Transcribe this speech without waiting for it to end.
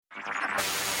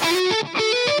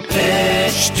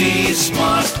HT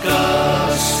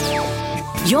Smartcast.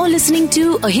 You're listening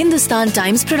to a Hindustan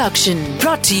Times production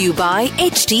brought to you by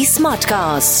HT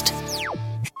Smartcast.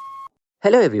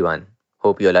 Hello everyone,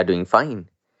 hope you all are doing fine.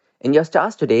 In your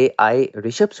stars today, I,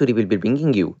 Rishabh Suri, will be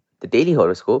bringing you the Daily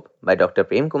Horoscope by Dr.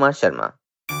 Prem Kumar Sharma.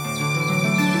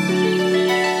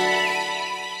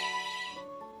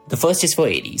 The first is for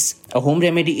Aries. A home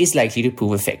remedy is likely to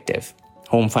prove effective.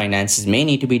 Home finances may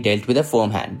need to be dealt with a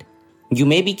firm hand. You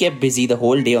may be kept busy the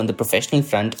whole day on the professional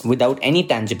front without any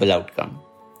tangible outcome.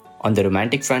 On the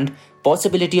romantic front,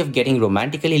 possibility of getting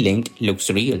romantically linked looks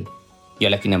real.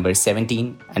 Your lucky number is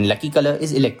 17 and lucky color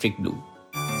is electric blue.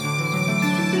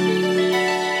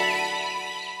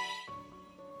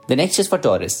 The next is for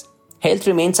Taurus. Health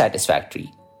remains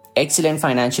satisfactory. Excellent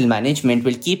financial management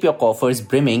will keep your coffers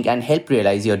brimming and help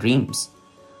realize your dreams.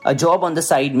 A job on the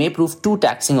side may prove too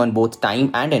taxing on both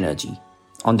time and energy.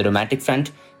 On the romantic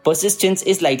front, persistence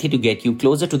is likely to get you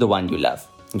closer to the one you love.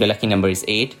 Your lucky number is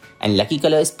 8 and lucky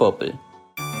color is purple.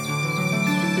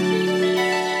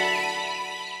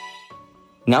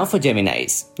 Now for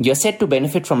Geminis. You're set to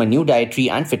benefit from a new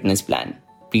dietary and fitness plan.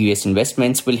 Previous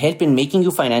investments will help in making you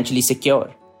financially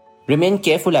secure. Remain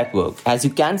careful at work as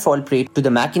you can fall prey to the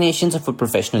machinations of a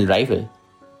professional rival.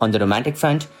 On the romantic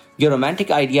front, your romantic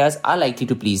ideas are likely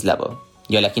to please lover.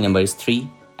 Your lucky number is 3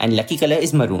 and lucky color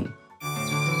is maroon.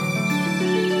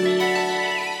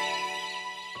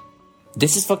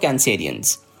 This is for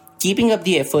Cancerians. Keeping up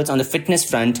the efforts on the fitness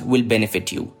front will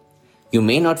benefit you. You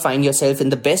may not find yourself in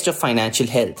the best of financial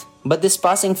health, but this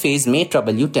passing phase may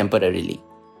trouble you temporarily.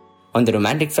 On the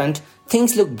romantic front,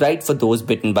 things look bright for those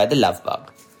bitten by the love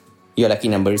bug. Your lucky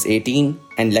number is 18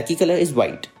 and lucky color is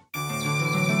white.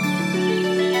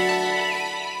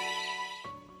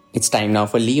 It's time now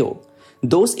for Leo.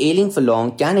 Those ailing for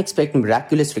long can expect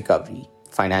miraculous recovery.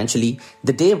 Financially,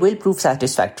 the day will prove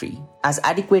satisfactory, as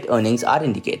adequate earnings are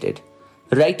indicated.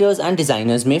 Writers and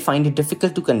designers may find it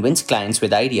difficult to convince clients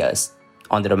with ideas.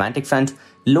 On the romantic front,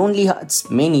 lonely hearts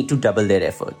may need to double their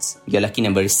efforts. Your lucky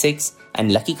number is 6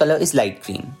 and lucky color is light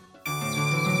green.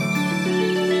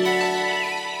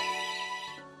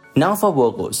 Now for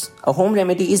Virgos. A home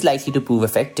remedy is likely to prove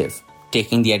effective.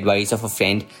 Taking the advice of a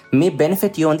friend may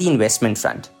benefit you on the investment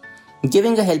front.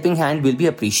 Giving a helping hand will be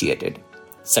appreciated.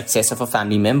 Success of a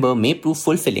family member may prove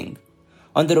fulfilling.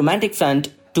 On the romantic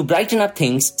front, to brighten up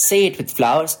things, say it with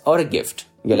flowers or a gift.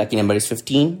 Your lucky number is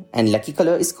 15 and lucky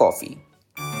color is coffee.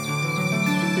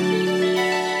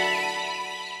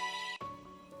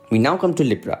 We now come to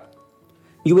Libra.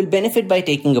 You will benefit by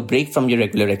taking a break from your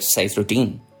regular exercise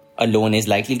routine. A loan is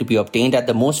likely to be obtained at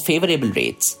the most favorable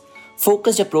rates.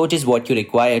 Focused approach is what you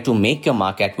require to make your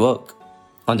mark at work.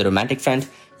 On the romantic front,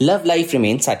 love life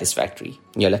remains satisfactory.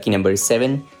 Your lucky number is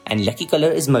 7 and lucky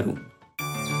color is maroon.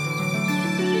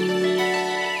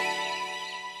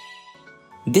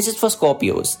 This is for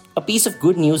Scorpios. A piece of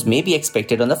good news may be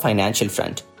expected on the financial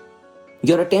front.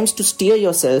 Your attempts to steer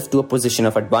yourself to a position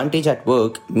of advantage at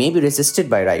work may be resisted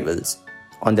by rivals.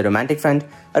 On the romantic front,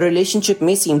 a relationship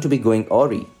may seem to be going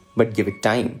awry, but give it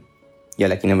time. Your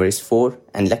lucky number is 4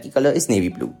 and lucky color is navy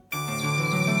blue.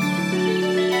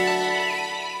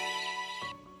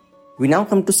 We now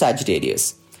come to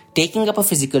Sagittarius. Taking up a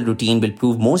physical routine will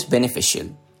prove most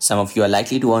beneficial. Some of you are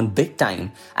likely to earn big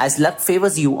time as luck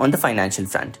favors you on the financial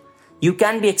front. You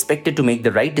can be expected to make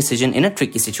the right decision in a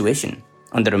tricky situation.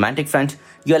 On the romantic front,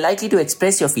 you are likely to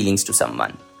express your feelings to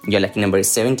someone. Your lucky number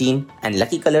is 17 and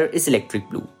lucky color is electric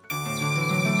blue.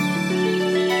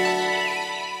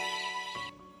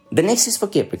 The next is for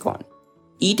Capricorn.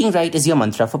 Eating right is your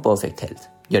mantra for perfect health.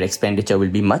 Your expenditure will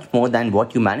be much more than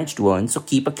what you manage to earn, so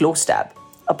keep a close tab.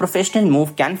 A professional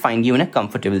move can find you in a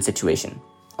comfortable situation.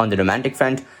 On the romantic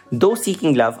front, those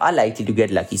seeking love are likely to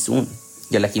get lucky soon.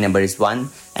 Your lucky number is 1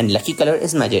 and lucky color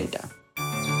is magenta.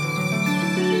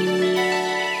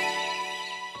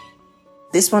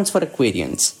 This one's for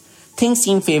Aquarians. Things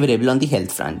seem favorable on the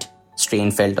health front.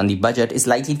 Strain felt on the budget is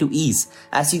likely to ease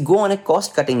as you go on a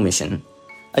cost-cutting mission.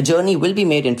 A journey will be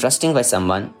made interesting by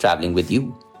someone traveling with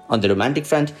you. On the romantic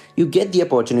front, you get the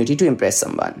opportunity to impress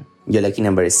someone. Your lucky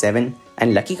number is 7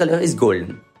 and lucky color is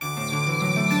golden.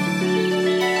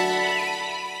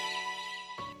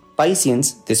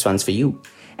 Pisceans, this one's for you.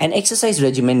 An exercise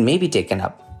regimen may be taken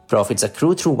up. Profits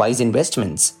accrue through wise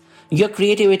investments. Your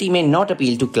creativity may not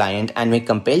appeal to client and may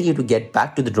compel you to get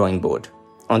back to the drawing board.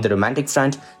 On the romantic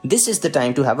front, this is the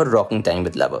time to have a rocking time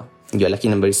with lover. Your lucky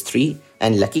number is 3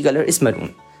 and lucky color is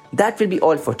maroon. That will be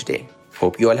all for today.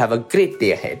 Hope you all have a great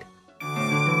day ahead.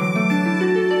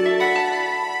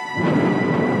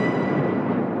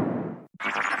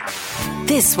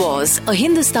 This was a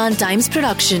Hindustan Times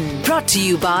production brought to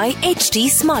you by HT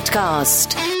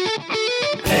Smartcast.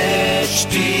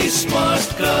 HT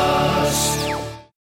Smartcast.